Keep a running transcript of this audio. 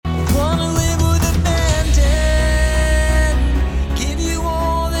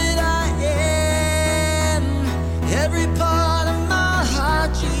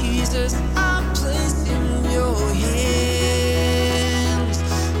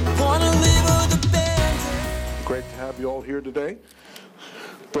you all here today.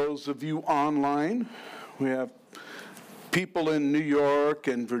 Those of you online, we have people in New York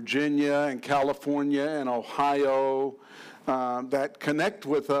and Virginia and California and Ohio that connect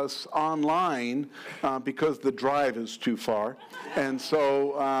with us online because the drive is too far. And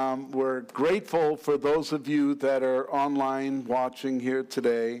so we're grateful for those of you that are online watching here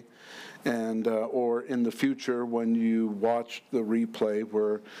today, and or in the future when you watch the replay.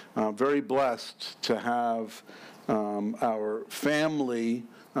 We're very blessed to have our family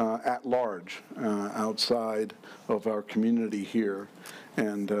at large outside of our community here.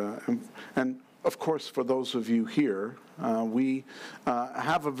 And of course, for those of you here, we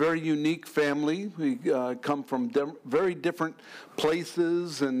have a very unique family. We come from very different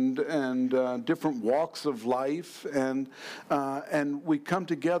places and different walks of life, and we come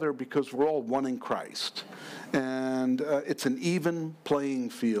together because we're all one in Christ. And it's an even playing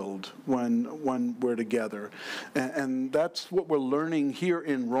field when we're together. And that's what we're learning here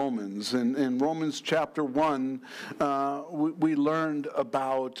in Romans. In Romans chapter 1, we learned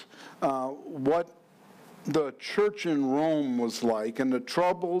about what the church in Rome was like and the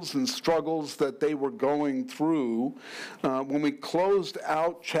troubles and struggles that they were going through. When we closed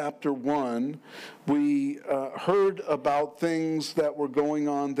out chapter 1, we heard about things that were going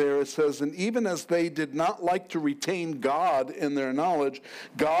on there. It says, and even as they did not like to retain God in their knowledge,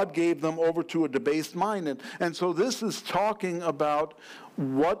 God gave them over to a debased mind. And so this is talking about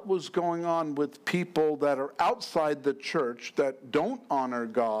what was going on with people that are outside the church that don't honor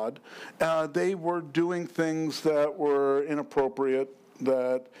God. They were doing things that were inappropriate,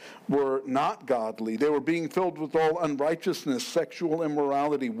 that were not godly. They were being filled with all unrighteousness, sexual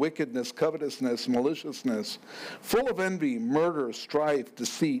immorality, wickedness, covetousness, maliciousness, full of envy, murder, strife,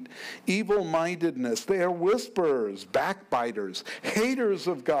 deceit, evil-mindedness. They are whisperers, backbiters, haters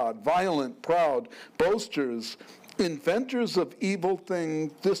of God, violent, proud, boasters, inventors of evil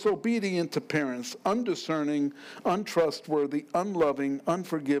things, disobedient to parents, undiscerning, untrustworthy, unloving,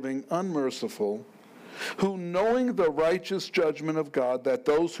 unforgiving, unmerciful, who, knowing the righteous judgment of God, that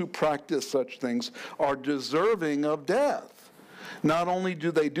those who practice such things are deserving of death. Not only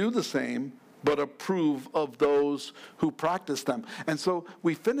do they do the same, but approve of those who practice them. And so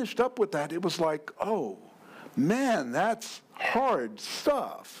we finished up with that. It was like, oh, man, that's hard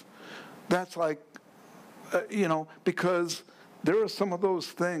stuff. That's like, because there are some of those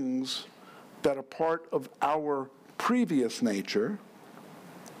things that are part of our previous nature,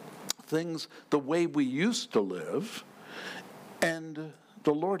 things the way we used to live, and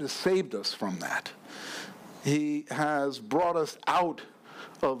the Lord has saved us from that. He has brought us out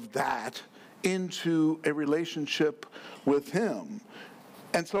of that into a relationship with Him.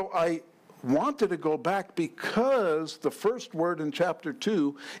 And so I wanted to go back because the first word in chapter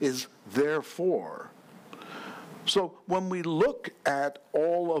 2 is therefore. So when we look at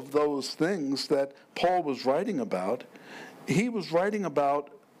all of those things that Paul was writing about, he was writing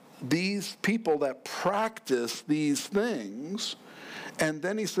about these people that practice these things. And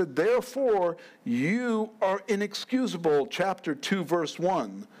then he said, therefore, you are inexcusable. Chapter 2, verse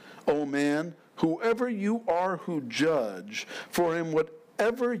 1. O man, whoever you are who judge, for in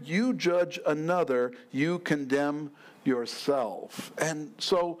whatever you judge another, you condemn yourself. And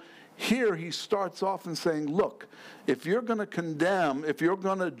so here he starts off and saying, look, if you're going to condemn, if you're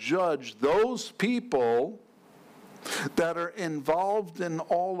going to judge those people that are involved in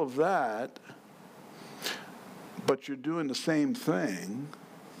all of that, but you're doing the same thing,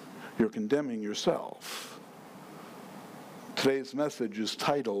 you're condemning yourself. Today's message is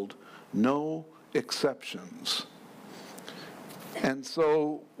titled, No Exceptions. And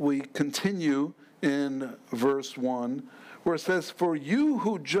so we continue in verse 1, where it says, for you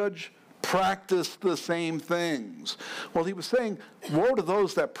who judge practice the same things. Well, he was saying, woe to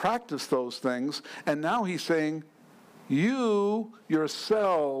those that practice those things. And now he's saying, you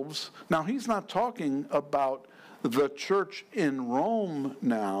yourselves. Now, he's not talking about the church in Rome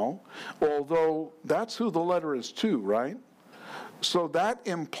now, although that's who the letter is to, right? So that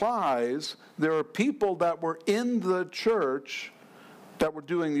implies there are people that were in the church that were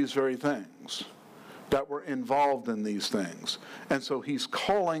doing these very things, that were involved in these things. And so he's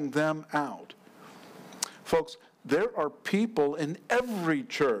calling them out. Folks, there are people in every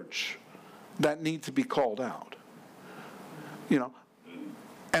church that need to be called out.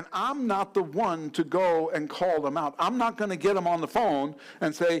 And I'm not the one to go and call them out. I'm not going to get them on the phone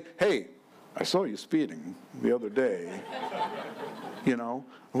and say, hey, I saw you speeding the other day.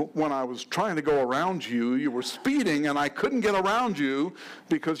 When I was trying to go around you, you were speeding, and I couldn't get around you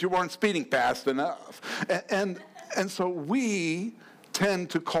because you weren't speeding fast enough. And so we tend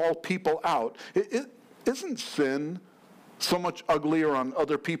to call people out. Isn't sin so much uglier on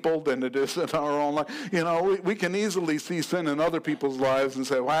other people than it is in our own life. You know, we can easily see sin in other people's lives and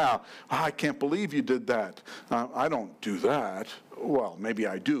say, wow, I can't believe you did that. I don't do that. Well, maybe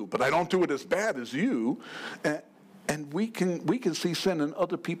I do, but I don't do it as bad as you. And we can see sin in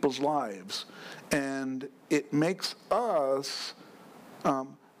other people's lives. And it makes us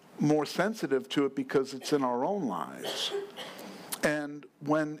more sensitive to it because it's in our own lives. And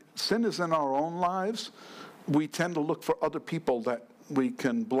when sin is in our own lives, we tend to look for other people that we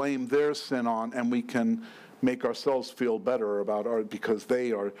can blame their sin on, and we can make ourselves feel better about because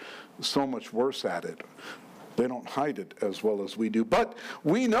they are so much worse at it. They don't hide it as well as we do. But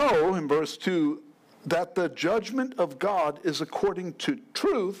we know in verse 2 that the judgment of God is according to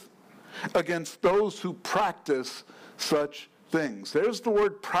truth against those who practice such things. There's the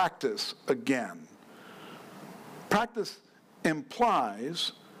word practice again. Practice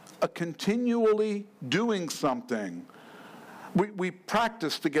implies a continually doing something. We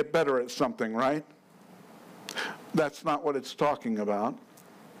practice to get better at something, right? That's not what it's talking about.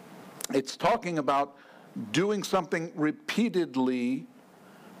 It's talking about doing something repeatedly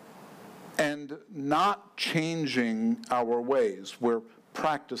and not changing our ways. We're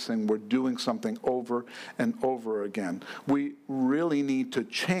practicing, we're doing something over and over again. We really need to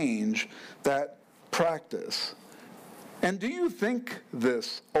change that practice. And do you think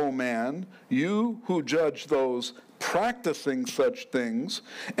this, O man, you who judge those practicing such things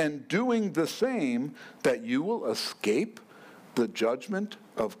and doing the same, that you will escape the judgment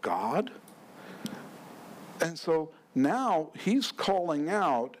of God? And so now he's calling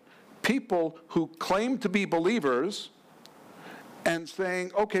out people who claim to be believers and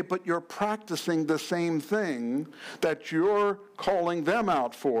saying, okay, but you're practicing the same thing that you're calling them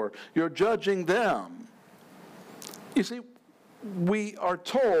out for. You're judging them. You see, we are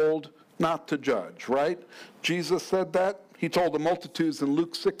told not to judge, right? Jesus said that. He told the multitudes in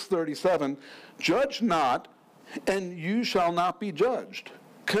Luke 6:37, judge not, and you shall not be judged.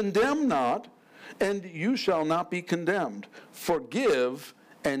 Condemn not, and you shall not be condemned. Forgive,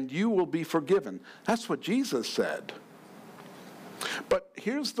 and you will be forgiven. That's what Jesus said. But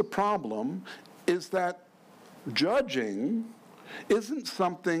here's the problem, is that judging isn't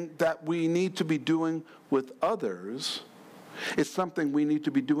something that we need to be doing with others. It's something we need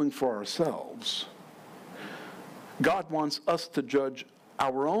to be doing for ourselves. God wants us to judge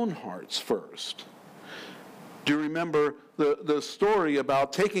our own hearts first. Do you remember the story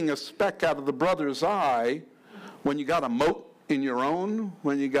about taking a speck out of the brother's eye when you got a mote in your own?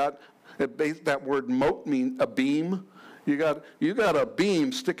 When you got, that word mote means a beam. You got a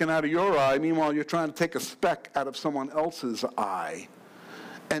beam sticking out of your eye, meanwhile you're trying to take a speck out of someone else's eye.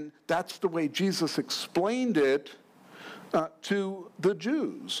 And that's the way Jesus explained it to the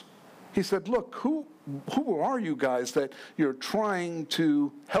Jews. He said, look, who are you guys that you're trying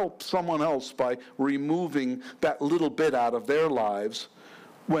to help someone else by removing that little bit out of their lives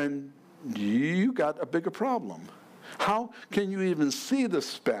when you got a bigger problem? How can you even see the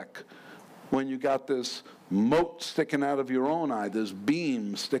speck when you got this mote sticking out of your own eye, this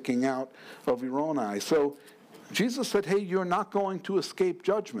beam sticking out of your own eye? So Jesus said, hey, you're not going to escape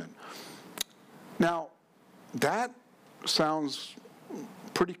judgment. Now, that sounds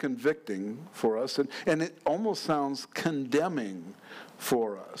pretty convicting for us, and it almost sounds condemning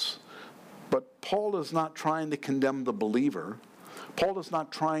for us. But Paul is not trying to condemn the believer. Paul is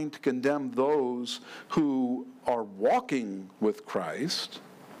not trying to condemn those who are walking with Christ.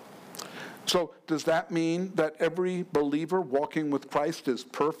 So does that mean that every believer walking with Christ is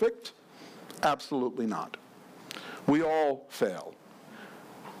perfect? Absolutely not. We all fail.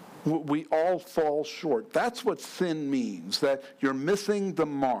 We all fall short. That's what sin means, that you're missing the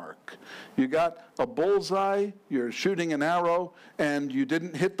mark. You got a bullseye, you're shooting an arrow, and you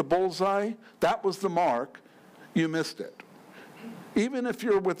didn't hit the bullseye. That was the mark. You missed it. Even if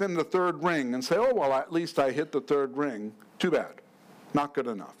you're within the third ring and say, oh, well, at least I hit the third ring, too bad. Not good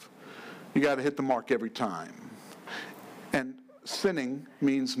enough. You got to hit the mark every time. And sinning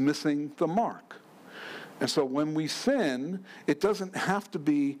means missing the mark. And so when we sin, it doesn't have to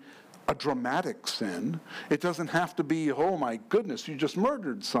be a dramatic sin. It doesn't have to be, oh my goodness, you just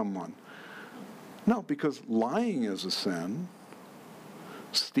murdered someone. No, because lying is a sin.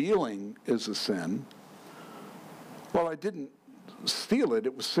 Stealing is a sin. Well, I didn't steal it.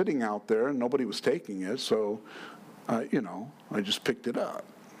 It was sitting out there and nobody was taking it, so, I just picked it up.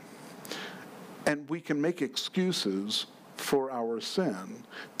 And we can make excuses for our sin.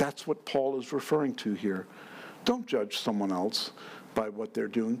 That's what Paul is referring to here. Don't judge someone else by what they're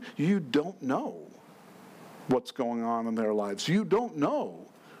doing. You don't know what's going on in their lives. You don't know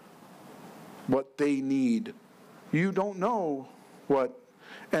what they need you don't know what,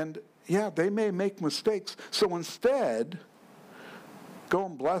 and yeah, they may make mistakes. So instead, go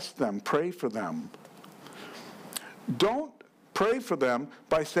and bless them, pray for them. Don't pray for them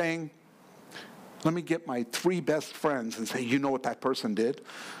by saying, let me get my 3 best friends and say, you know what that person did?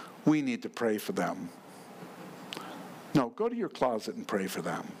 We need to pray for them. No, go to your closet and pray for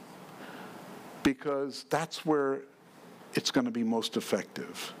them. Because that's where it's going to be most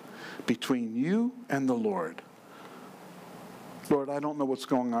effective. Between you and the Lord. Lord, I don't know what's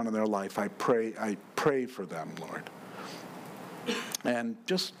going on in their life. I pray for them, Lord. And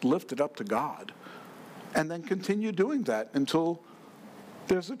just lift it up to God. And then continue doing that until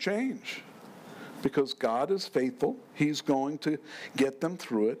there's a change. Because God is faithful. He's going to get them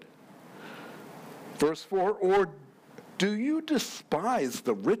through it. Verse 4, or do you despise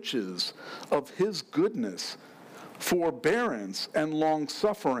the riches of his goodness, forbearance and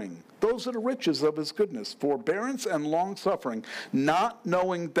long-suffering? Those are the riches of his goodness, forbearance and long-suffering, not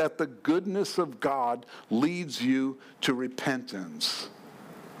knowing that the goodness of God leads you to repentance.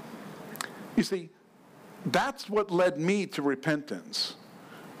 You see, that's what led me to repentance.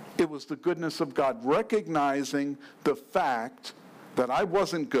 It was the goodness of God, recognizing the fact that I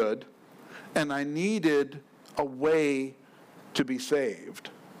wasn't good and I needed a way to be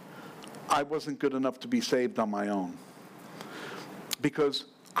saved. I wasn't good enough to be saved on my own. Because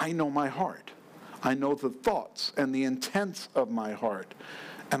I know my heart. I know the thoughts and the intents of my heart.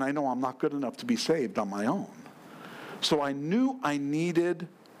 And I know I'm not good enough to be saved on my own. So I knew I needed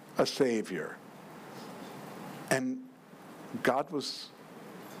a Savior. And God was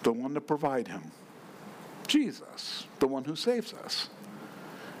the one to provide him. Jesus, the one who saves us.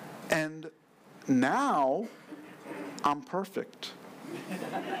 And now I'm perfect.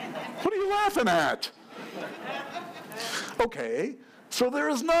 What are you laughing at? Okay, so there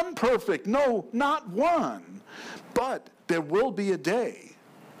is none perfect. No, not one. But there will be a day.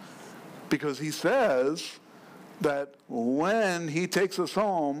 Because he says that when he takes us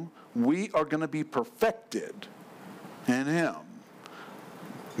home, we are going to be perfected in him.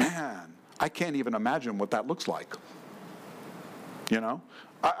 Man, I can't even imagine what that looks like. You know?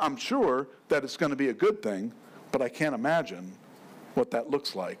 I'm sure that it's going to be a good thing, but I can't imagine what that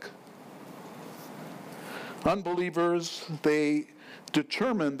looks like. Unbelievers, they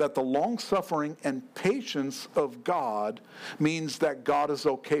determine that the long-suffering and patience of God means that God is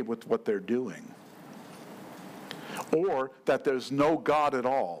okay with what they're doing. Or that there's no God at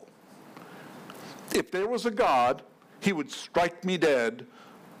all. If there was a God, he would strike me dead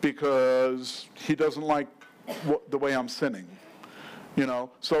because he doesn't like the way I'm sinning. You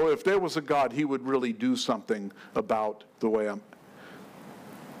know, so if there was a God, he would really do something about the way I'm.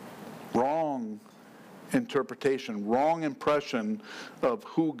 Wrong interpretation, wrong impression of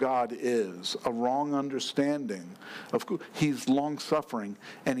who God is, a wrong understanding of who he's long-suffering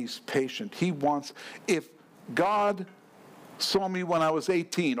and he's patient. He wants, if God saw me when I was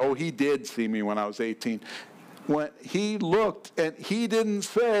 18, oh, he did see me when I was 18. When he looked and he didn't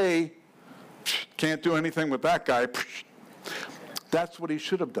say, can't do anything with that guy. That's what he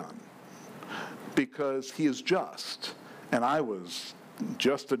should have done. Because he is just. And I was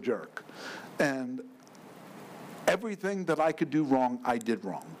just a jerk. And everything that I could do wrong, I did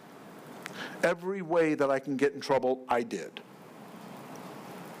wrong. Every way that I can get in trouble, I did.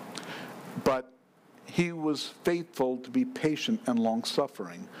 But he was faithful to be patient and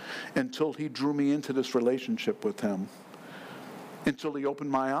long-suffering until he drew me into this relationship with him, until he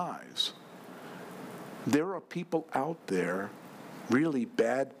opened my eyes. There are people out there, really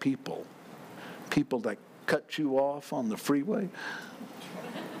bad people, people that cut you off on the freeway,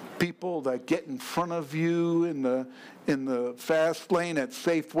 people that get in front of you in the fast lane at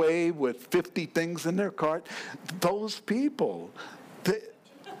Safeway with 50 things in their cart. Those people,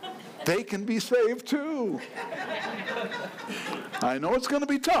 they can be saved too. I know it's going to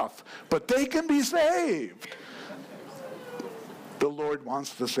be tough, but they can be saved. The Lord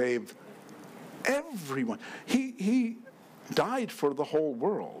wants to save everyone. He died for the whole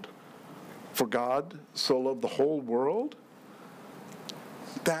world. For God so loved the whole world.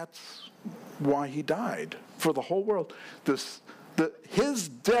 That's why he died, for the whole world. His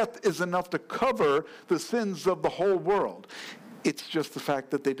death is enough to cover the sins of the whole world. It's just the fact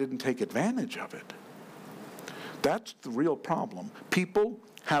that they didn't take advantage of it. That's the real problem. People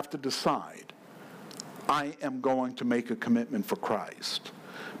have to decide, I am going to make a commitment for Christ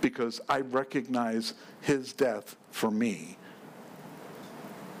because I recognize his death for me.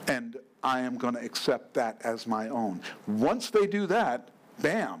 And I am going to accept that as my own. Once they do that,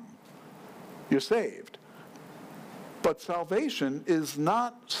 bam, you're saved. But salvation is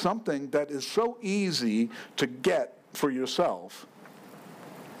not something that is so easy to get for yourself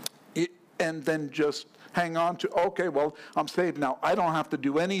and then just hang on to, okay, well, I'm saved now. I don't have to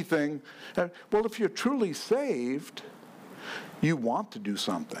do anything. Well, if you're truly saved, you want to do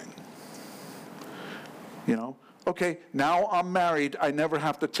something. You know, okay, now I'm married. I never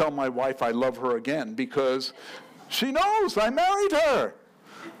have to tell my wife I love her again because she knows I married her.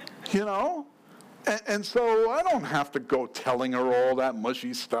 You know? And so I don't have to go telling her all that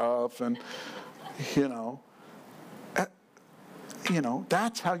mushy stuff and, you know.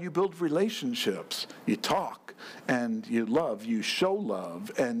 That's how you build relationships. You talk and you love, you show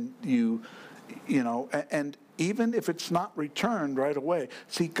love, and and even if it's not returned right away.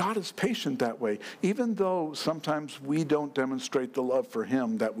 See, God is patient that way. Even though sometimes we don't demonstrate the love for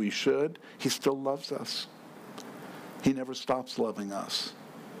him that we should, he still loves us. He never stops loving us.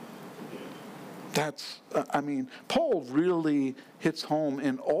 Paul really hits home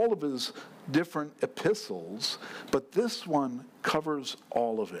in all of his different epistles, but this one covers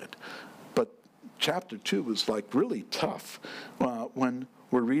all of it. But chapter 2 is like really tough when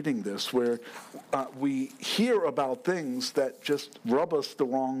we're reading this, where we hear about things that just rub us the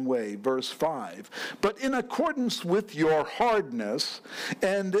wrong way. Verse 5, but in accordance with your hardness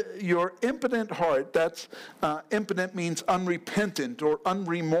and your impotent heart, that's impotent means unrepentant or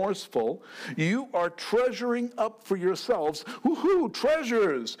unremorseful, you are treasuring up for yourselves,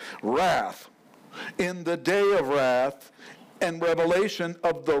 treasures, wrath, in the day of wrath and revelation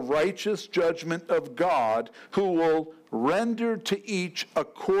of the righteous judgment of God, who will render to each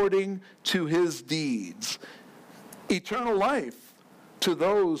according to his deeds. Eternal life to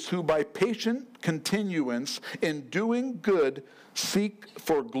those who by patient continuance in doing good seek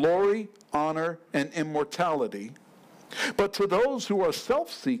for glory, honor, and immortality. But to those who are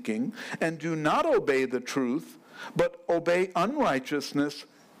self-seeking and do not obey the truth, but obey unrighteousness,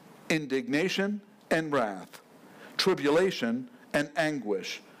 indignation and wrath, tribulation and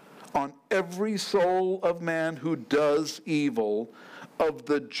anguish on every soul of man who does evil, of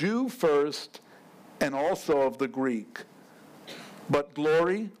the Jew first and also of the Greek. But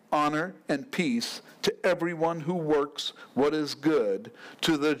glory, honor, and peace to everyone who works what is good,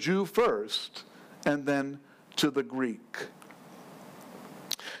 to the Jew first and then to the Greek.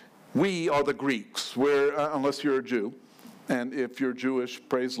 We are the Greeks, unless you're a Jew. And if you're Jewish,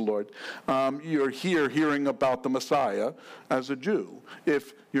 praise the Lord, you're here hearing about the Messiah as a Jew.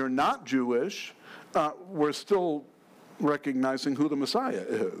 If you're not Jewish, we're still recognizing who the Messiah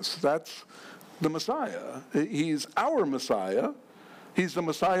is. That's the Messiah. He's our Messiah. He's the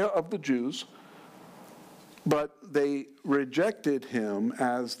Messiah of the Jews. But they rejected him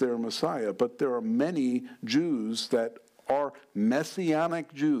as their Messiah. But there are many Jews that are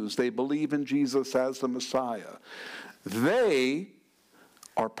Messianic Jews. They believe in Jesus as the Messiah. They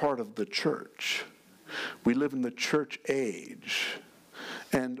are part of the church. We live in the church age,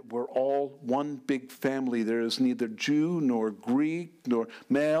 and we're all one big family. There is neither Jew nor Greek, nor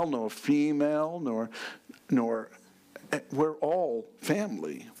male nor female, nor we're all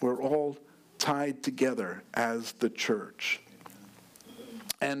family. We're all tied together as the church.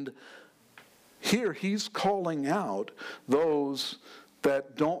 And here he's calling out those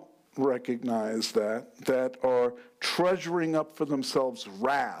that don't recognize that are treasuring up for themselves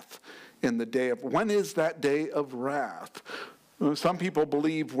wrath in the day of... When is that day of wrath? Some people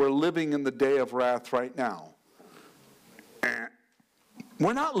believe we're living in the day of wrath right now.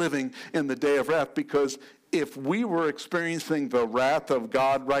 We're not living in the day of wrath, because if we were experiencing the wrath of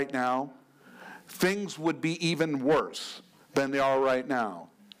God right now, things would be even worse than they are right now.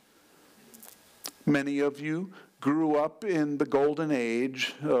 Many of you grew up in the golden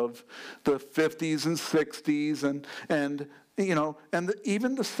age of the 50s and 60s, and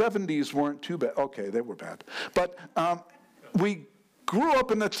even the 70s weren't too bad. Okay, they were bad. But we grew up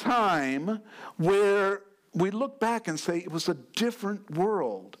in a time where we look back and say it was a different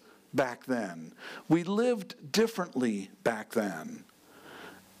world back then. We lived differently back then.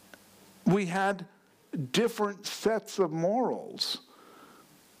 We had different sets of morals.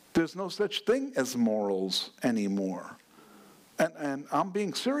 There's no such thing as morals anymore. And I'm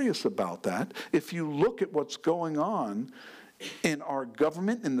being serious about that. If you look at what's going on in our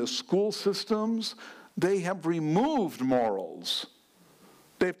government, in the school systems, they have removed morals.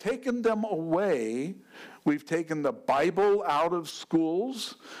 They've taken them away. We've taken the Bible out of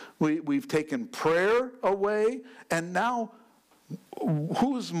schools. We've taken prayer away. And now,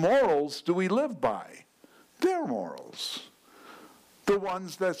 whose morals do we live by? Their morals. The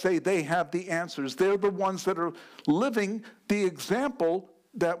ones that say they have the answers. They're the ones that are living the example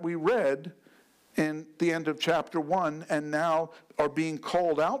that we read in the end of chapter 1 and now are being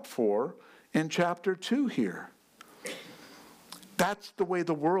called out for in chapter 2 here. That's the way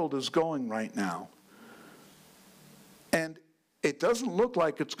the world is going right now. And it doesn't look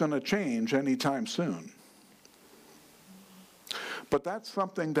like it's going to change anytime soon. But that's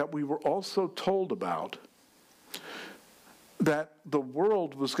something that we were also told about, that the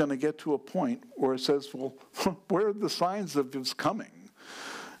world was going to get to a point where it says, well, where are the signs of his coming?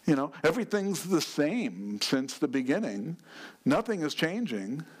 You know, everything's the same since the beginning. Nothing is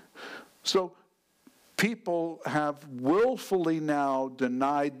changing. So people have willfully now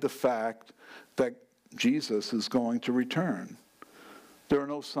denied the fact that Jesus is going to return. There are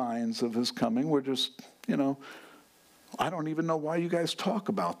no signs of his coming. We're just, I don't even know why you guys talk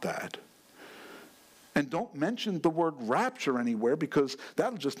about that. And don't mention the word rapture anywhere, because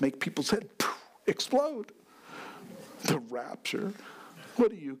that'll just make people's head explode. The rapture?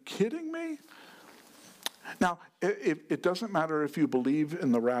 What, are you kidding me? Now, it doesn't matter if you believe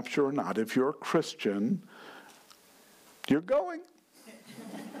in the rapture or not. If you're a Christian, you're going.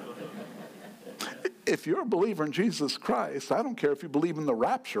 If you're a believer in Jesus Christ, I don't care if you believe in the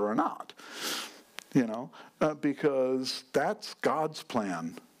rapture or not. Because that's God's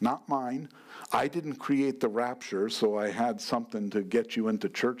plan, not mine. I didn't create the rapture, so I had something to get you into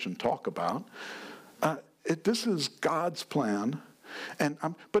church and talk about. This is God's plan.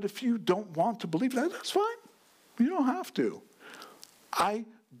 But if you don't want to believe that, that's fine. You don't have to. I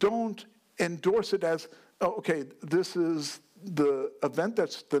don't endorse it as, this is the event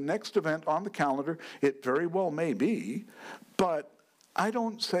that's the next event on the calendar. It very well may be, but I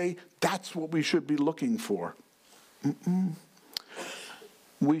don't say that's what we should be looking for.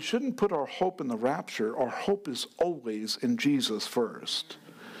 We shouldn't put our hope in the rapture. Our hope is always in Jesus first.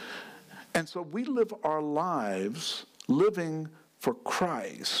 And so we live our lives living for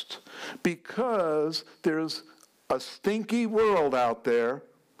Christ, because there's a stinky world out there.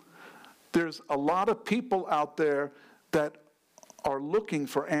 There's a lot of people out there that are looking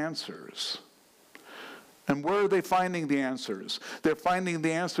for answers. And where are they finding the answers? They're finding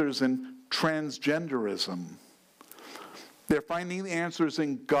the answers in transgenderism. They're finding the answers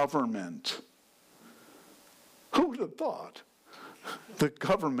in government. Who would have thought the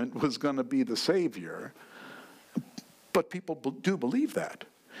government was going to be the savior? But people do believe that.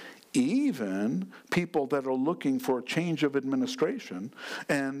 Even people that are looking for a change of administration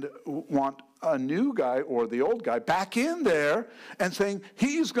and want a new guy or the old guy back in there and saying,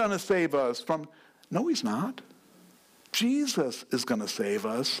 he's going to save us from... No, he's not. Jesus is going to save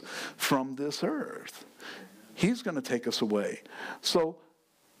us from this earth. He's going to take us away. So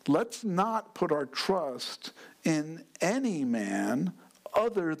let's not put our trust in any man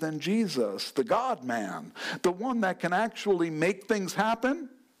other than Jesus, the God-man, the one that can actually make things happen,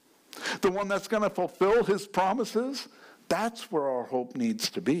 the one that's going to fulfill his promises. That's where our hope needs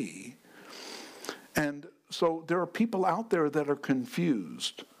to be. And so there are people out there that are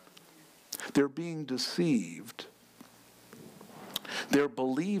confused. They're being deceived. They're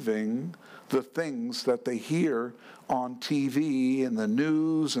believing the things that they hear on TV and the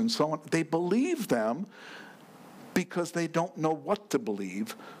news and so on. They believe them because they don't know what to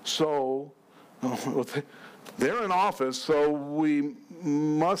believe. So they're in office, so we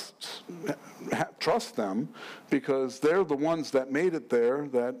must trust them because they're the ones that made it there,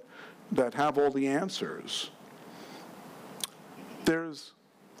 that have all the answers. There's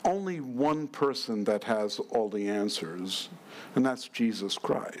only one person that has all the answers, and that's Jesus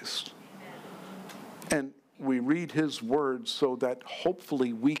Christ. And we read his words so that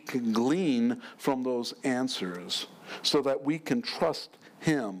hopefully we can glean from those answers, so that we can trust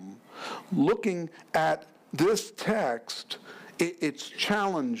him. Looking at this text, it's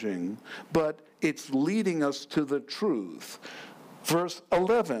challenging, but it's leading us to the truth. Verse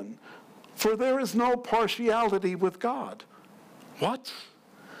 11, for there is no partiality with God. What?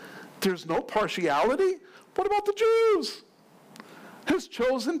 There's no partiality? What about the Jews? His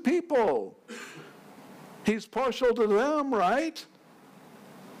chosen people. He's partial to them, right?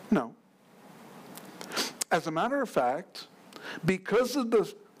 No. As a matter of fact, because of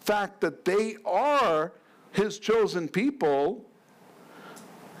the fact that they are his chosen people,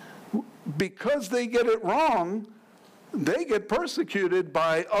 because they get it wrong, they get persecuted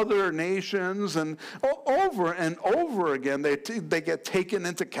by other nations, and over again they get taken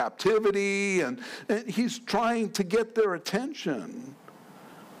into captivity, and he's trying to get their attention.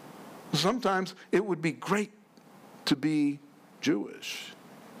 Sometimes it would be great to be Jewish,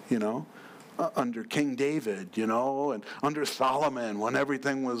 under King David, and under Solomon when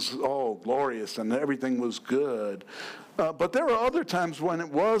everything was, glorious and everything was good. But there are other times when it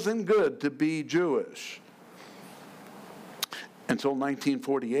wasn't good to be Jewish. Until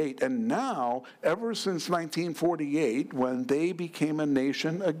 1948. And now, ever since 1948, when they became a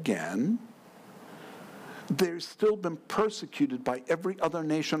nation again, they've still been persecuted by every other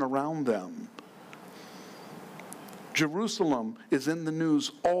nation around them. Jerusalem is in the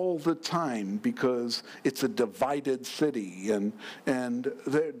news all the time because it's a divided city and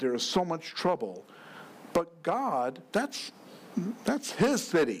there's so much trouble. But God, that's his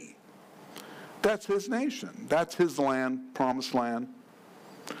city. That's his nation. That's his land, promised land.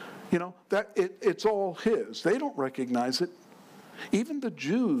 It's all his. They don't recognize it. Even the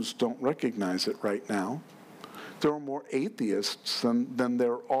Jews don't recognize it right now. There are more atheists than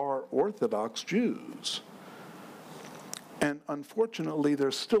there are Orthodox Jews. And unfortunately, they're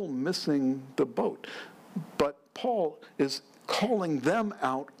still missing the boat. But Paul is calling them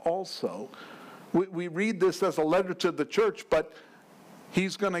out also. We read this as a letter to the church, but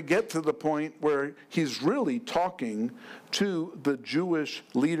he's going to get to the point where he's really talking to the Jewish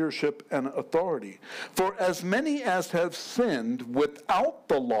leadership and authority. For as many as have sinned without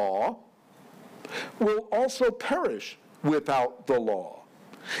the law will also perish without the law.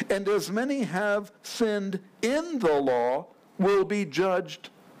 And as many have sinned in the law will be judged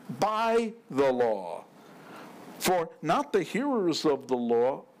by the law. For not the hearers of the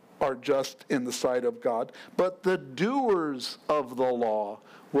law are just in the sight of God, but the doers of the law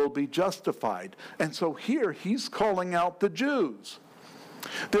will be justified. And so here he's calling out the Jews.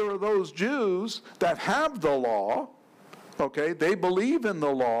 There are those Jews that have the law, okay, they believe in the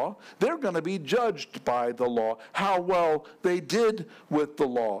law, they're going to be judged by the law, how well they did with the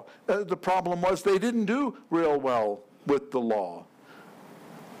law. The problem was they didn't do real well with the law.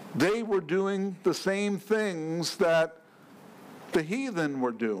 They were doing the same things that the heathen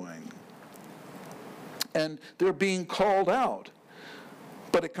were doing. And they're being called out.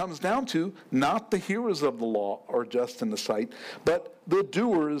 But it comes down to not the hearers of the law are just in the sight, but the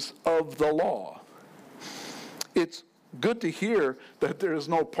doers of the law. It's good to hear that there is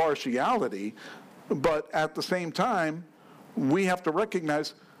no partiality, but at the same time, we have to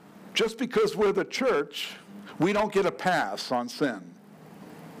recognize just because we're the church, we don't get a pass on sin.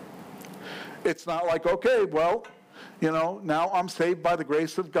 It's not like, okay, well, now I'm saved by the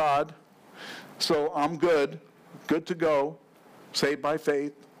grace of God, so I'm good to go, saved by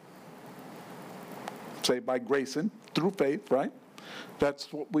faith, saved by grace and through faith, right?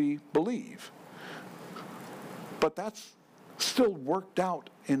 That's what we believe. But that's still worked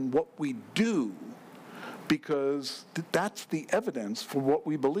out in what we do, because that's the evidence for what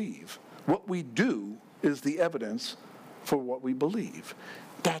we believe. What we do is the evidence for what we believe.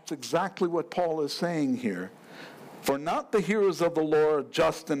 That's exactly what Paul is saying here. For not the hearers of the law are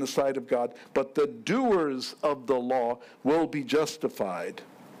just in the sight of God, but the doers of the law will be justified.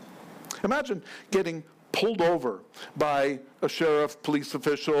 Imagine getting pulled over by a sheriff, police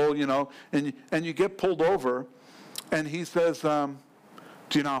official, and you get pulled over, and he says, do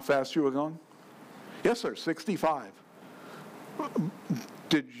you know how fast you were going? Yes, sir, 65.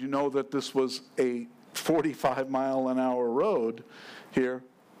 Did you know that this was a 45-mile-an-hour road here?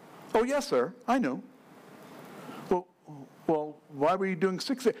 Oh, yes, sir, I knew. Well, why were you doing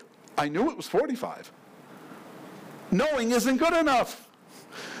 60? I knew it was 45. Knowing isn't good enough.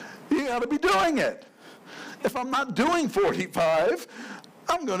 You got to be doing it. If I'm not doing 45,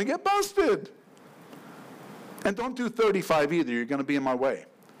 I'm going to get busted. And don't do 35 either. You're going to be in my way.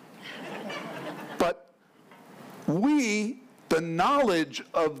 But the knowledge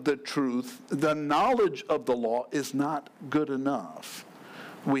of the truth, the knowledge of the law is not good enough.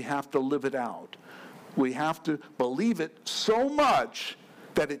 We have to live it out. We have to believe it so much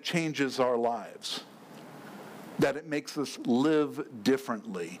that it changes our lives, that it makes us live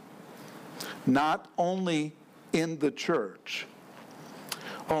differently. Not only in the church.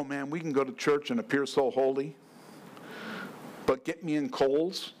 Oh man, we can go to church and appear so holy, but get me in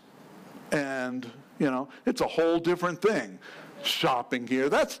Kohl's and, it's a whole different thing. Shopping here,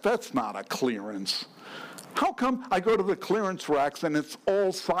 that's not a clearance. How come I go to the clearance racks and it's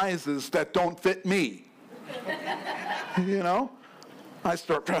all sizes that don't fit me? I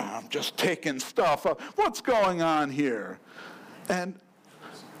start, I'm just taking stuff. What's going on here? And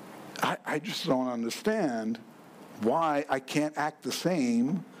I just don't understand why I can't act the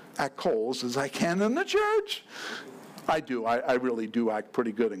same at Kohl's as I can in the church. I do. I really do act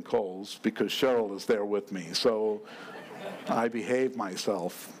pretty good in Kohl's because Cheryl is there with me. So I behave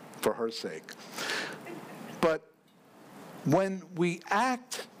myself for her sake. But when we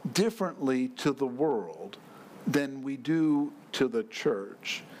act differently to the world than we do to the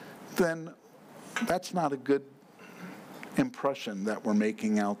church, then that's not a good impression that we're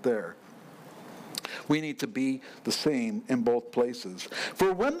making out there. We need to be the same in both places.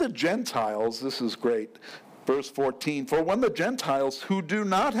 For when the Gentiles, this is great, verse 14, for when the Gentiles who do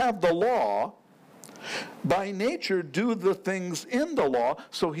not have the law, by nature do the things in the law.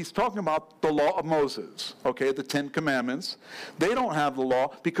 So he's talking about the law of Moses, okay, the 10 Commandments. They don't have the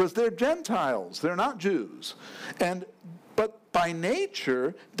law because they're Gentiles. They're not Jews. But by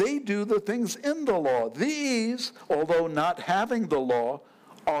nature, they do the things in the law. These, although not having the law,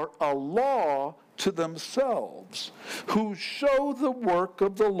 are a law to themselves, who show the work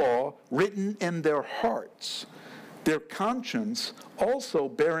of the law written in their hearts, their conscience also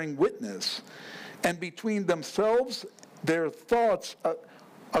bearing witness, and between themselves their thoughts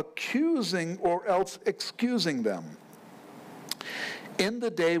accusing or else excusing them. In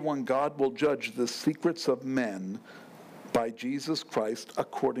the day when God will judge the secrets of men by Jesus Christ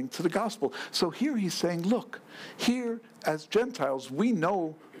according to the gospel. So here he's saying, look, here as Gentiles we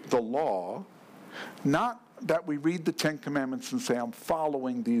know the law, not that we read the 10 Commandments and say, I'm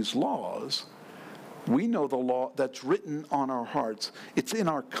following these laws. We know the law that's written on our hearts. It's in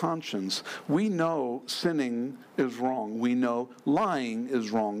our conscience. We know sinning is wrong. We know lying is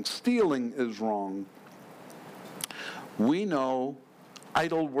wrong. Stealing is wrong. We know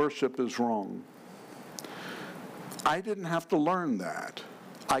idol worship is wrong. I didn't have to learn that.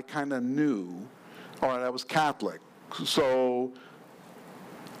 I kind of knew. All right, I was Catholic. So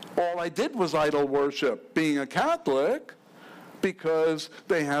all I did was idol worship, being a Catholic, because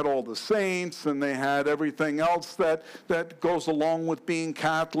they had all the saints and they had everything else that goes along with being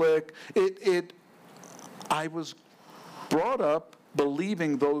Catholic. I was brought up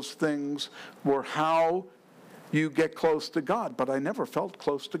believing those things were how you get close to God, but I never felt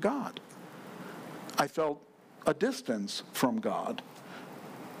close to God. I felt a distance from God,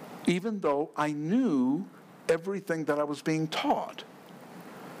 even though I knew everything that I was being taught.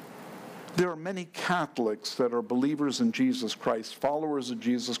 There are many Catholics that are believers in Jesus Christ, followers of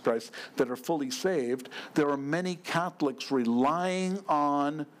Jesus Christ, that are fully saved. There are many Catholics relying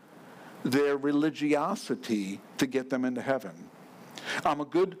on their religiosity to get them into heaven. I'm a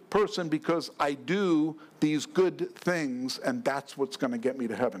good person because I do these good things, and that's what's going to get me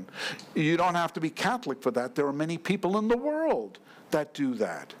to heaven. You don't have to be Catholic for that. There are many people in the world that do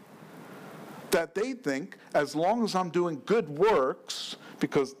that. That they think, as long as I'm doing good works,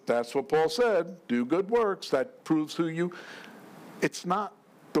 because that's what Paul said, do good works, that proves who you... It's not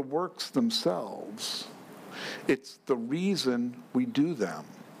the works themselves. It's the reason we do them.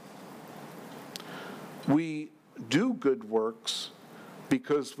 We do good works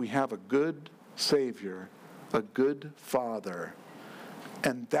because we have a good Savior, a good Father.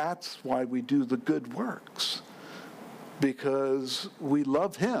 And that's why we do the good works. Because we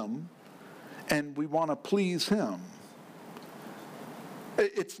love Him and we want to please Him.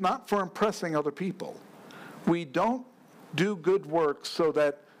 It's not for impressing other people. We don't do good works so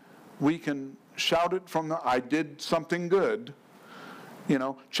that we can shout it from I did something good. You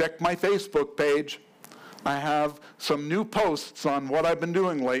know, check my Facebook page. I have some new posts on what I've been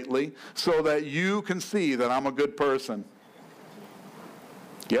doing lately so that you can see that I'm a good person.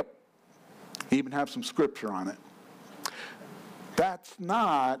 Yep. Even have some scripture on it. That's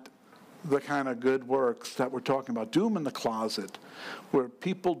not the kind of good works that we're talking about. Do them in the closet where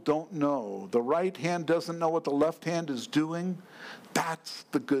people don't know. The right hand doesn't know what the left hand is doing. That's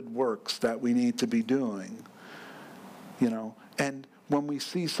the good works that we need to be doing. You know, and when we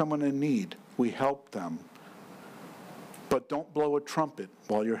see someone in need, we help them. But don't blow a trumpet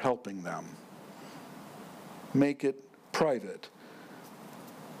while you're helping them. Make it private.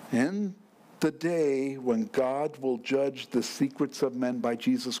 In the day when God will judge the secrets of men by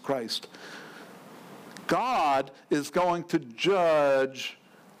Jesus Christ, God is going to judge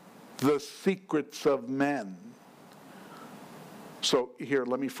the secrets of men. So here,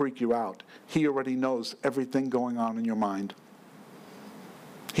 let me freak you out. He already knows everything going on in your mind.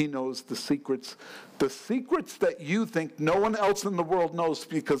 He knows the secrets that you think no one else in the world knows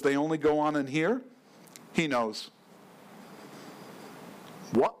because they only go on in here. He knows.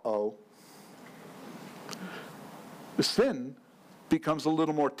 Whoa. Sin becomes a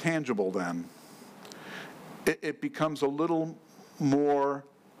little more tangible then. It becomes a little more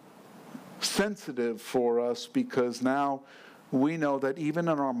sensitive for us because now we know that even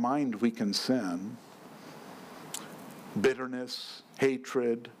in our mind we can sin. Bitterness,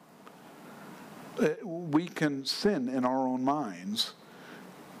 hatred. We can sin in our own minds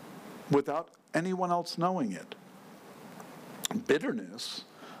without anyone else knowing it. bitterness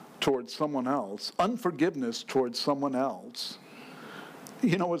towards someone else, unforgiveness towards someone else.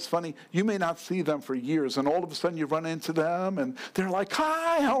 You know what's funny? You may not see them for years, and all of a sudden you run into them, and they're like,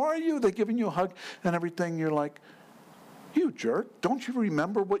 "Hi, how are you?" They're giving you a hug and everything. You're like, "You jerk, don't you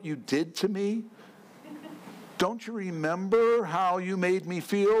remember what you did to me? Don't you remember how you made me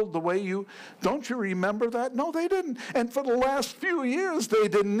feel the way you, don't you remember that?" No, they didn't. And for the last few years, they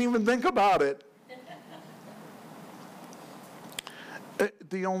didn't even think about it.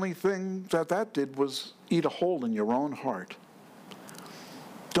 The only thing that did was eat a hole in your own heart.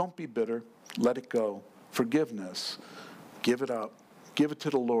 Don't be bitter. Let it go. Forgiveness. Give it up. Give it to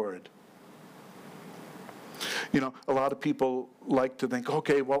the Lord. You know, a lot of people like to think,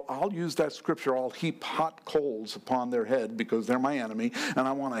 okay, well, I'll use that scripture. I'll heap hot coals upon their head because they're my enemy, and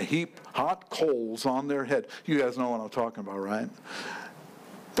I want to heap hot coals on their head. You guys know what I'm talking about, right?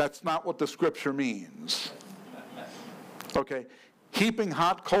 That's not what the scripture means. Okay? Heaping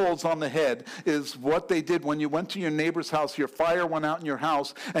hot coals on the head is what they did when you went to your neighbor's house. Your fire went out in your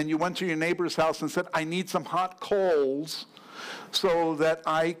house, and you went to your neighbor's house and said, "I need some hot coals so that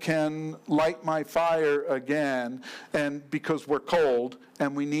I can light my fire again, and because we're cold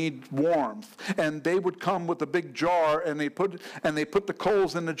and we need warmth." And they would come with a big jar, and they put the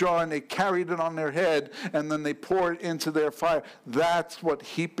coals in the jar, and they carried it on their head, and then they poured it into their fire. That's what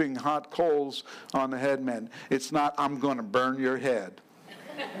heaping hot coals on the head meant. It's not, "I'm going to burn your head."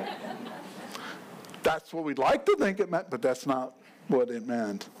 That's what we'd like to think it meant, but that's not what it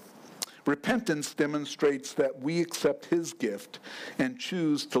meant. Repentance demonstrates that we accept his gift and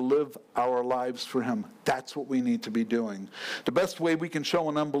choose to live our lives for him. That's what we need to be doing. The best way we can show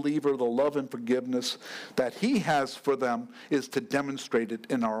an unbeliever the love and forgiveness that he has for them is to demonstrate it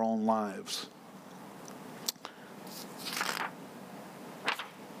in our own lives.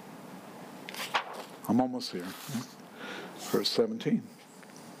 I'm almost here. Verse 17.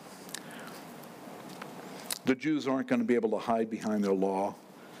 The Jews aren't going to be able to hide behind their law.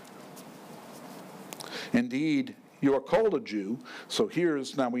 Indeed, you are called a Jew. So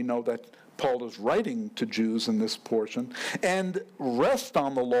now we know that Paul is writing to Jews in this portion. And rest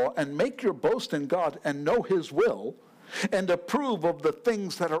on the law and make your boast in God and know his will and approve of the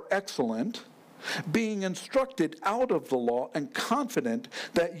things that are excellent, being instructed out of the law and confident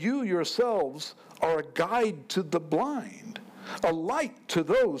that you yourselves are a guide to the blind, a light to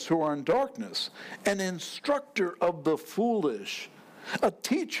those who are in darkness, an instructor of the foolish, a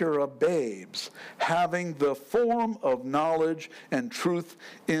teacher of babes, having the form of knowledge and truth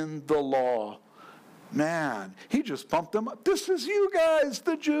in the law. Man, he just pumped them up. This is you guys,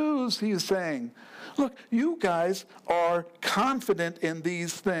 the Jews, he's saying. Look, you guys are confident in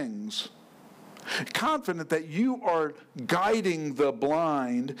these things. Confident that you are guiding the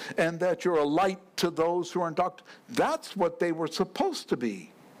blind and that you're a light to those who are in darkness. That's what they were supposed to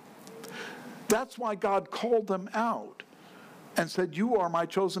be. That's why God called them out and said, "You are my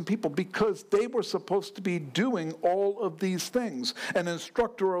chosen people," because they were supposed to be doing all of these things. An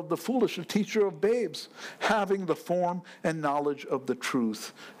instructor of the foolish, a teacher of babes, having the form and knowledge of the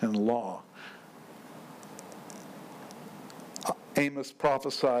truth and law. Amos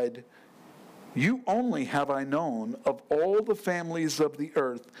prophesied, "You only have I known of all the families of the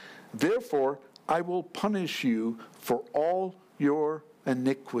earth. Therefore, I will punish you for all your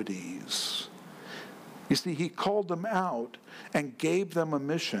iniquities." You see, he called them out and gave them a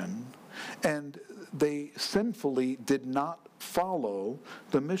mission, and they sinfully did not follow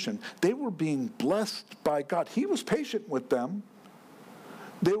the mission. They were being blessed by God. He was patient with them.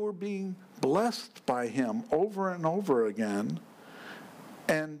 They were being blessed by him over and over again,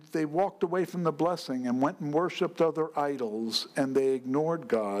 and they walked away from the blessing and went and worshiped other idols, and they ignored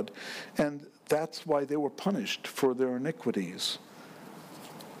God, and that's why they were punished for their iniquities.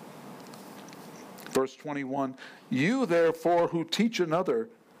 Verse 21, "You therefore who teach another,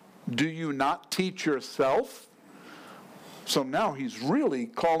 do you not teach yourself?" So now he's really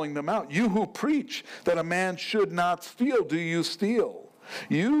calling them out. "You who preach that a man should not steal, do you steal?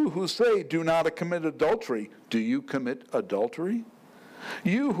 You who say, do not commit adultery, do you commit adultery?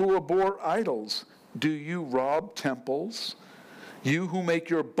 You who abhor idols, do you rob temples? You who make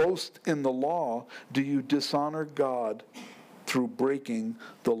your boast in the law, do you dishonor God through breaking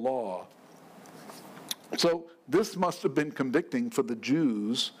the law?" So this must have been convicting for the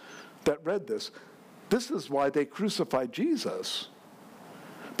Jews that read this. This is why they crucified Jesus,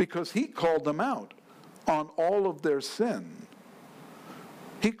 because he called them out on all of their sin.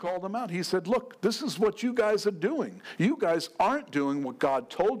 He called them out. He said, "Look, this is what you guys are doing. You guys aren't doing what God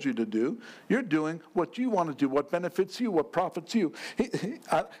told you to do. You're doing what you want to do, what benefits you, what profits you."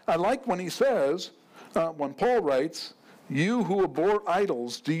 I like when he says, when Paul writes, you who abhor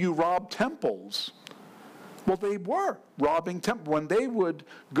idols, do you rob temples? Well, they were robbing temples. When they would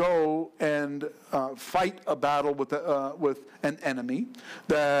go and fight a battle with an enemy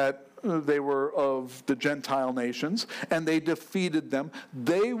that they were of the Gentile nations, and they defeated them,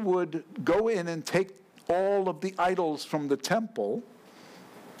 they would go in and take all of the idols from the temple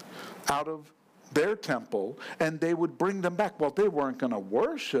out of their temple, and they would bring them back. Well, they weren't going to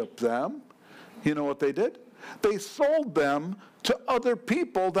worship them. You know what they did? They sold them to other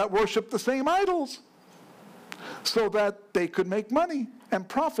people that worshiped the same idols so that they could make money and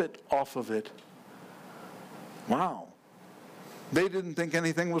profit off of it. Wow. They didn't think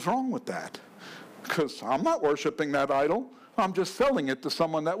anything was wrong with that, because I'm not worshiping that idol. I'm just selling it to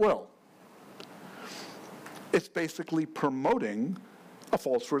someone that will. It's basically promoting a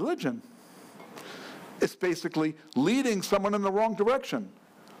false religion. It's basically leading someone in the wrong direction.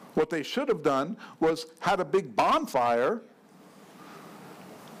 What they should have done was had a big bonfire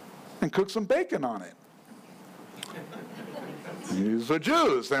and cook some bacon on it. These are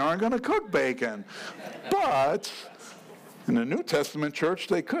Jews. They aren't going to cook bacon. But in the New Testament church,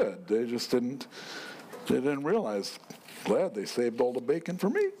 they could. They just didn't realize. Glad they saved all the bacon for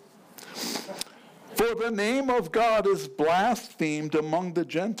me. For the name of God is blasphemed among the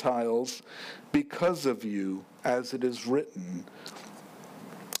Gentiles because of you, as it is written.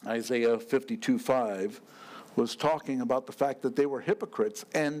 Isaiah 52:5 was talking about the fact that they were hypocrites,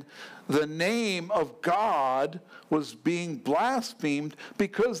 and the name of God was being blasphemed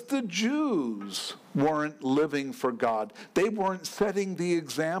because the Jews weren't living for God. They weren't setting the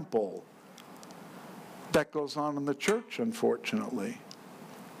example. That goes on in the church, unfortunately.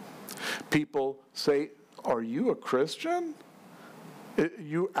 People say, are you a Christian?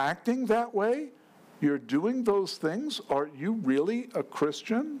 You acting that way? You're doing those things? Are you really a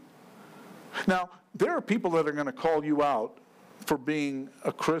Christian? Now, there are people that are going to call you out for being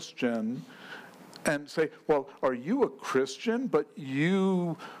a Christian and say, well, are you a Christian, but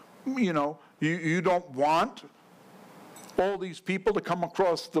you don't want all these people to come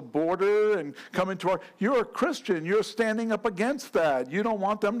across the border and come into our... You're a Christian. You're standing up against that. You don't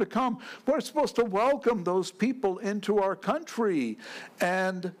want them to come. We're supposed to welcome those people into our country.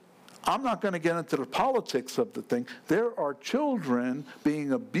 And I'm not going to get into the politics of the thing. There are children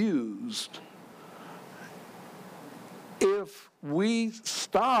being abused. If we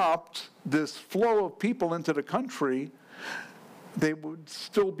stopped this flow of people into the country, they would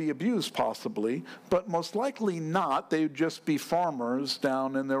still be abused possibly, but most likely not. They would just be farmers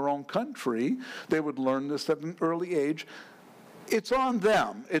down in their own country. They would learn this at an early age. It's on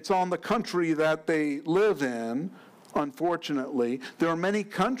them. It's on the country that they live in, unfortunately. There are many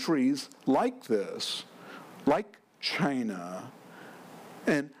countries like this, like China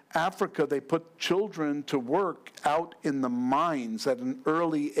and Africa. They put children to work out in the mines at an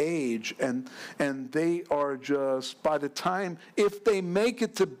early age, and they are just, by the time, if they make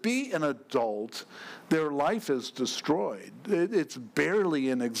it to be an adult, their life is destroyed. It's barely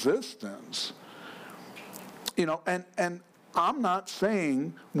in existence. And I'm not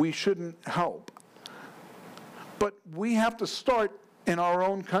saying we shouldn't help, but we have to start in our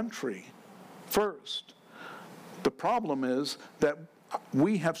own country first. The problem is that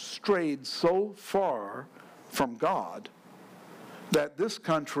we have strayed so far from God that this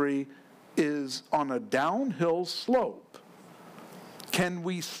country is on a downhill slope. Can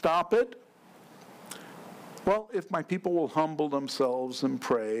we stop it? Well, if my people will humble themselves and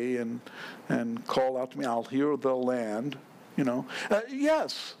pray and call out to me, I'll heal the land,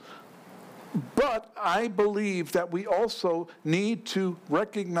 yes. But I believe that we also need to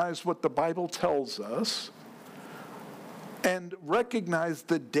recognize what the Bible tells us and recognize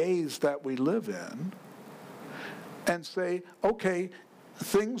the days that we live in and say, okay,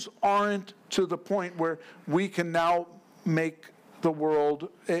 things aren't to the point where we can now make the world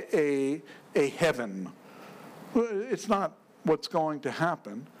a heaven. It's not what's going to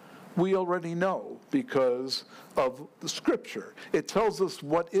happen. We already know because of the Scripture. It tells us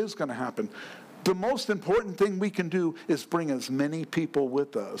what is going to happen. The most important thing we can do is bring as many people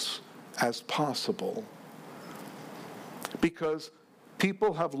with us as possible, because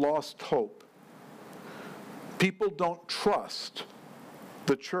people have lost hope. People don't trust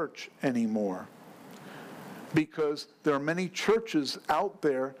the church anymore, because there are many churches out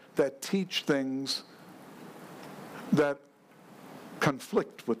there that teach things that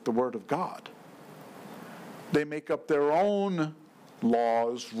conflict with the Word of God. They make up their own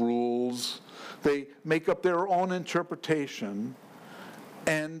laws, rules. They make up their own interpretation,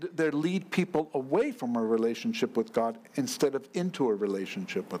 and they lead people away from a relationship with God instead of into a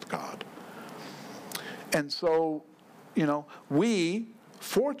relationship with God. And so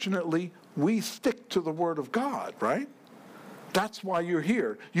fortunately, we stick to the Word of God, right? That's why you're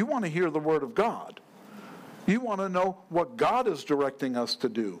here. You want to hear the Word of God. You want to know what God is directing us to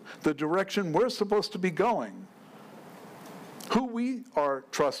do, the direction we're supposed to be going, who we are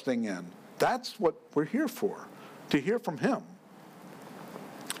trusting in. That's what we're here for, to hear from Him.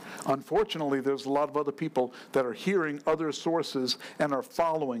 Unfortunately, there's a lot of other people that are hearing other sources and are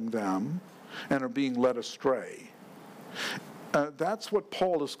following them and are being led astray. That's what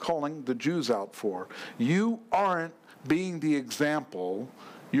Paul is calling the Jews out for. You aren't being the example,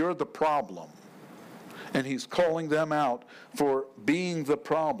 you're the problem. And he's calling them out for being the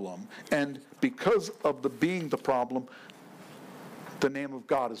problem. And because of the being the problem, the name of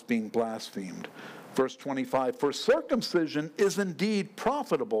God is being blasphemed. Verse 25, for circumcision is indeed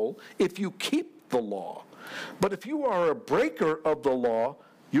profitable if you keep the law. But if you are a breaker of the law,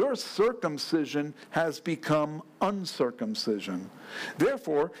 your circumcision has become uncircumcision.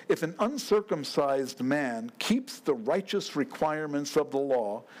 Therefore, if an uncircumcised man keeps the righteous requirements of the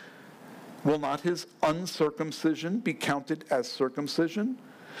law, will not his uncircumcision be counted as circumcision?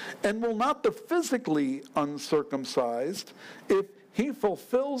 And will not the physically uncircumcised, if he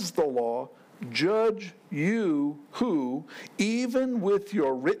fulfills the law, judge you who, even with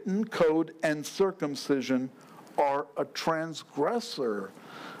your written code and circumcision, are a transgressor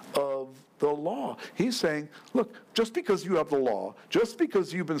of the law? He's saying, look, just because you have the law, just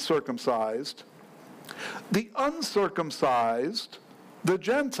because you've been circumcised, the uncircumcised, the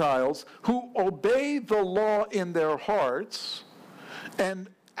Gentiles who obey the law in their hearts and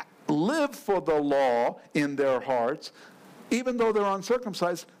live for the law in their hearts, even though they're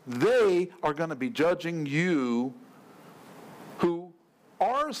uncircumcised, they are going to be judging you who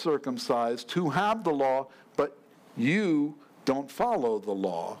are circumcised, who have the law, but you don't follow the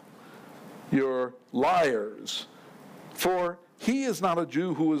law. You're liars. For he is not a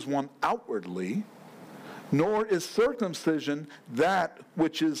Jew who is one outwardly, nor is circumcision that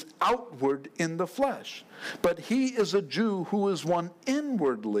which is outward in the flesh. But he is a Jew who is one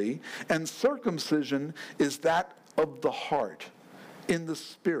inwardly, and circumcision is that of the heart, in the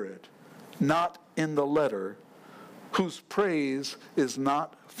spirit, not in the letter, whose praise is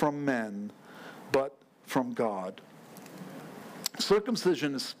not from men, but from God.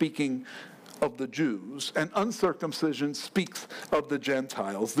 Circumcision is speaking of the Jews, and uncircumcision speaks of the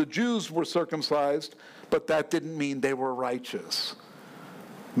Gentiles. The Jews were circumcised, but that didn't mean they were righteous.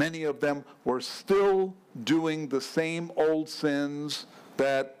 Many of them were still doing the same old sins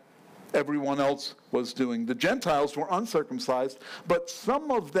that everyone else was doing. The Gentiles were uncircumcised, but some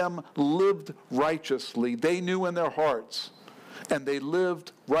of them lived righteously. They knew in their hearts, and they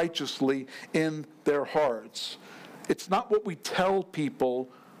lived righteously in their hearts. It's not what we tell people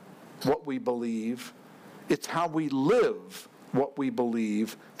what we believe. It's how we live what we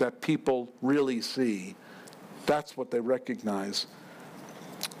believe that people really see. That's what they recognize.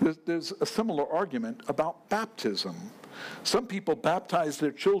 There's a similar argument about baptism. Some people baptize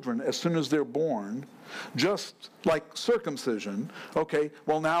their children as soon as they're born, just like circumcision. Okay,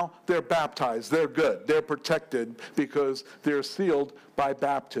 well now they're baptized, they're good, they're protected because they're sealed by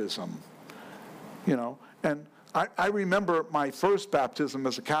baptism. And I remember my first baptism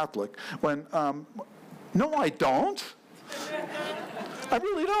as a Catholic when, no I don't. I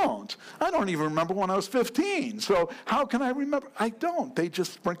really don't. I don't even remember when I was 15. So how can I remember? I don't. They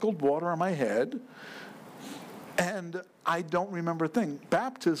just sprinkled water on my head, and I don't remember a thing.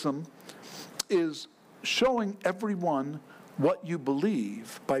 Baptism is showing everyone what you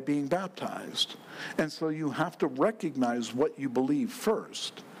believe by being baptized. And so you have to recognize what you believe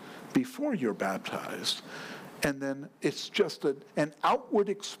first before you're baptized. And then it's just an outward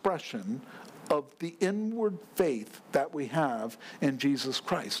expression of the inward faith that we have in Jesus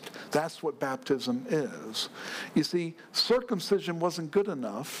Christ. That's what baptism is. You see, circumcision wasn't good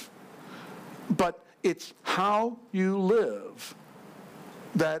enough, but it's how you live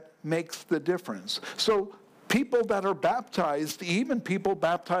that makes the difference. So people that are baptized, even people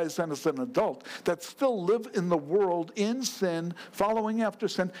baptized as an adult, that still live in the world in sin, following after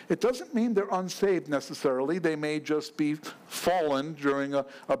sin, it doesn't mean they're unsaved necessarily. They may just be fallen during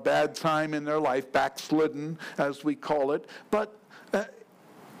a bad time in their life, backslidden, as we call it. But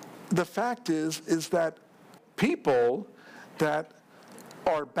the fact is that people that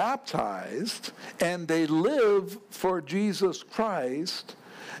are baptized and they live for Jesus Christ,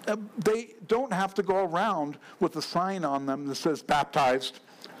 they don't have to go around with a sign on them that says baptized.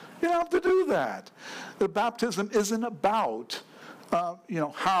 You don't have to do that. The baptism isn't about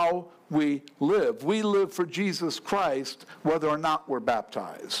how we live. We live for Jesus Christ whether or not we're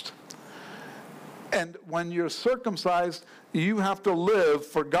baptized. And when you're circumcised, you have to live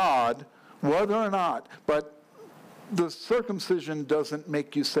for God, whether or not. But the circumcision doesn't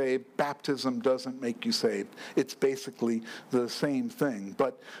make you saved. Baptism doesn't make you saved. It's basically the same thing.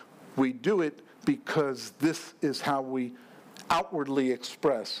 But we do it because this is how we outwardly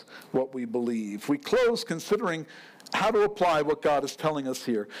express what we believe. We close considering how to apply what God is telling us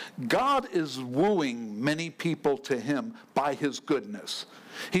here. God is wooing many people to him by his goodness.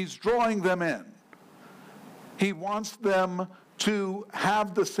 He's drawing them in. He wants them to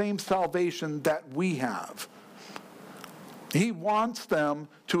have the same salvation that we have. He wants them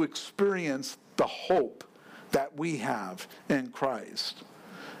to experience the hope that we have in Christ.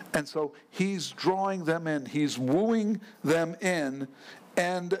 And so he's drawing them in. He's wooing them in.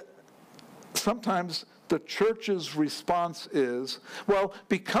 And sometimes the church's response is, well,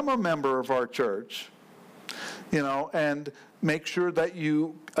 become a member of our church, and make sure that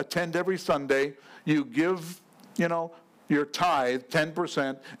you attend every Sunday. You give, your tithe,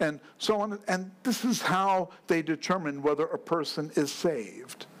 10%, and so on. And this is how they determine whether a person is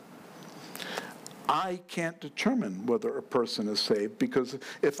saved. I can't determine whether a person is saved, because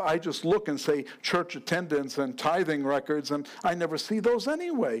if I just look and say church attendance and tithing records, and I never see those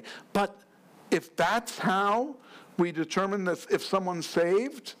anyway. But if that's how we determine that if someone's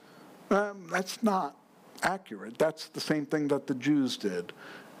saved, that's not accurate. That's the same thing that the Jews did.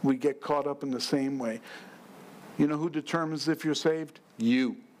 We get caught up in the same way. You know who determines if you're saved?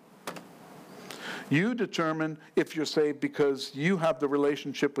 You. You determine if you're saved because you have the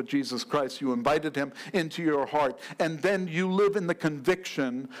relationship with Jesus Christ. You invited him into your heart. And then you live in the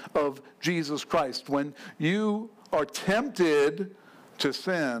conviction of Jesus Christ. When you are tempted to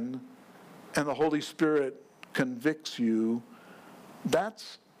sin and the Holy Spirit convicts you,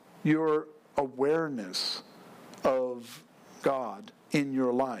 that's your awareness of God in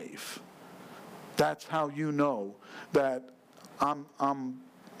your life. That's how you know that I'm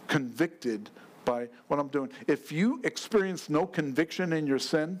convicted by what I'm doing. If you experience no conviction in your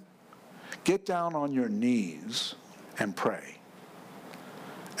sin, get down on your knees and pray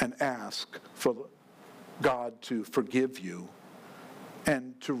and ask for God to forgive you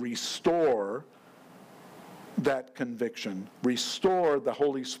and to restore that conviction, restore the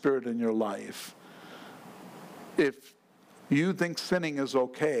Holy Spirit in your life. If you think sinning is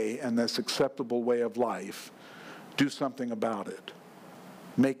okay and this acceptable way of life, do something about it.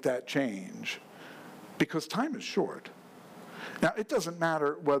 Make that change. Because time is short. Now, it doesn't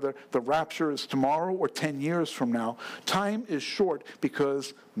matter whether the rapture is tomorrow or 10 years from now. Time is short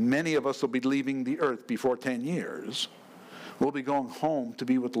because many of us will be leaving the earth before 10 years. We'll be going home to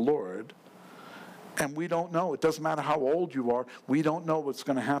be with the Lord. And we don't know. It doesn't matter how old you are. We don't know what's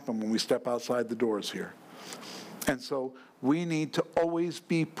going to happen when we step outside the doors here. And so we need to always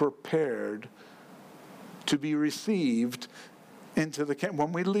be prepared to be received into the kingdom.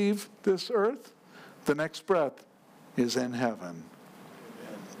 When we leave this earth, the next breath is in heaven.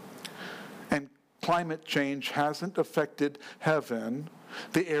 And climate change hasn't affected heaven.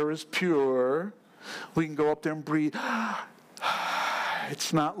 The air is pure. We can go up there and breathe.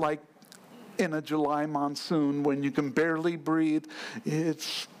 It's not like in a July monsoon when you can barely breathe.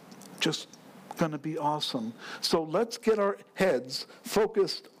 It's just going to be awesome. So let's get our heads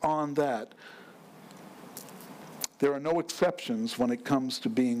focused on that. There are no exceptions when it comes to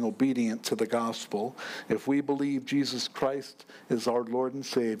being obedient to the gospel. If we believe Jesus Christ is our Lord and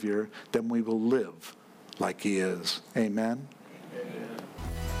Savior, then we will live like he is. Amen? Amen.